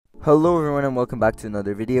Hello everyone and welcome back to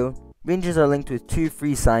another video. Rangers are linked with two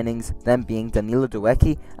free signings, them being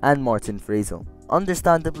Doekhi and Martin Fraisl.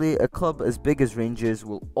 Understandably, a club as big as Rangers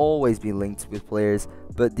will always be linked with players,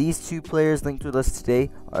 but these two players linked with us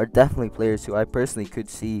today are definitely players who I personally could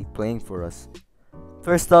see playing for us.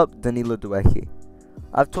 First up, Doekhi.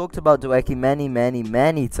 I've talked about Doekhi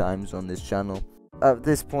many times on this channel. At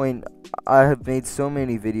this point, I have made so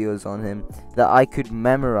many videos on him that I could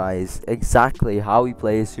memorize exactly how he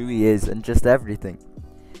plays, who he is, and just everything.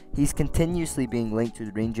 He's continuously being linked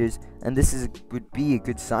with Rangers, and would be a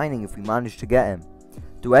good signing if we manage to get him.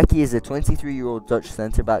 Doekhi is a 23-year-old Dutch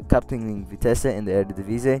centre-back captaining Vitesse in the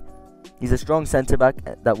Eredivisie. He's a strong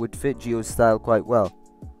centre-back that would fit Gio's style quite well.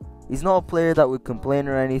 He's not a player that would complain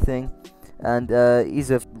or anything, and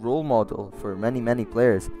he's a role model for many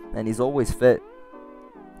players, and he's always fit.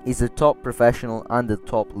 He's a top professional and a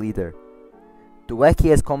top leader. Doekhi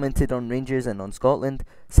has commented on Rangers and on Scotland,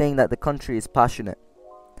 saying that the country is passionate.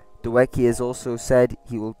 Doekhi has also said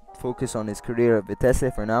he will focus on his career at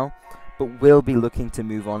Vitesse for now, but will be looking to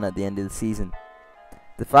move on at the end of the season.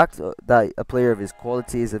 The fact that a player of his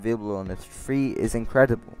quality is available on a free is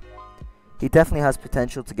incredible. He definitely has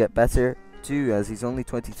potential to get better too, as he's only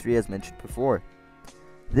 23 as mentioned before.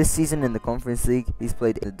 This season in the Conference League, he's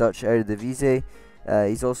played in the Dutch Eredivisie.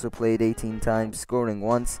 He's also played 18 times, scoring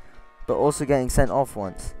once, but also getting sent off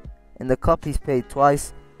once. In the Cup he's played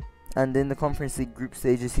twice, and in the Conference League group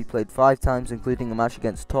stages he played 5 times, including a match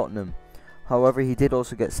against Tottenham. However, he did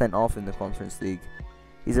also get sent off in the Conference League.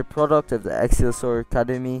 He's a product of the Excelsior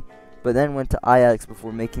Academy, but then went to Ajax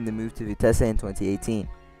before making the move to Vitesse in 2018.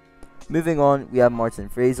 Moving on, we have Martin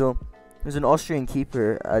Fraisl, who's an Austrian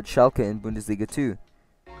keeper at Schalke in Bundesliga 2.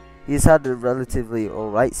 He has had a relatively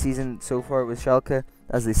alright season so far with Schalke,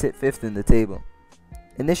 as they sit 5th in the table.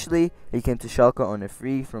 Initially, he came to Schalke on a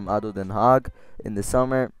free from ADO Den Haag in the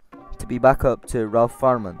summer to be back up to Ralf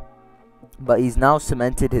Farman, but he's now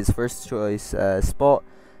cemented his first choice spot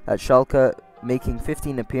at Schalke, making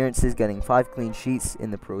 15 appearances, getting 5 clean sheets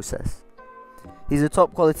in the process. He's a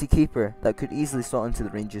top quality keeper that could easily slot into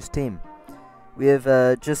the Rangers team. We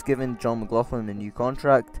have just given John McLaughlin a new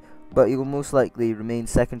contract, but he will most likely remain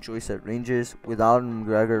second choice at Rangers, with Alan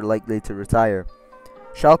McGregor likely to retire.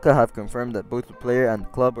 Schalke have confirmed that both the player and the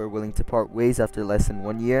club are willing to part ways after less than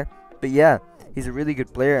 1 year, but yeah, he's a really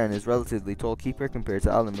good player and is relatively tall keeper compared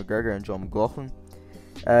to Alan McGregor and John McLaughlin.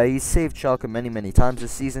 He's saved Schalke many times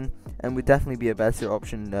this season, and would definitely be a better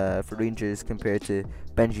option for Rangers compared to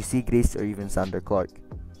Benji Siegrist or even Sander Clark.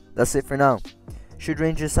 That's it for now. Should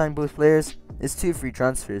Rangers sign both players? It's 2 free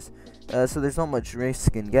transfers, so there's not much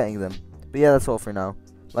risk in getting them. But yeah, that's all for now.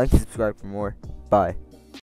 Like and subscribe for more. Bye.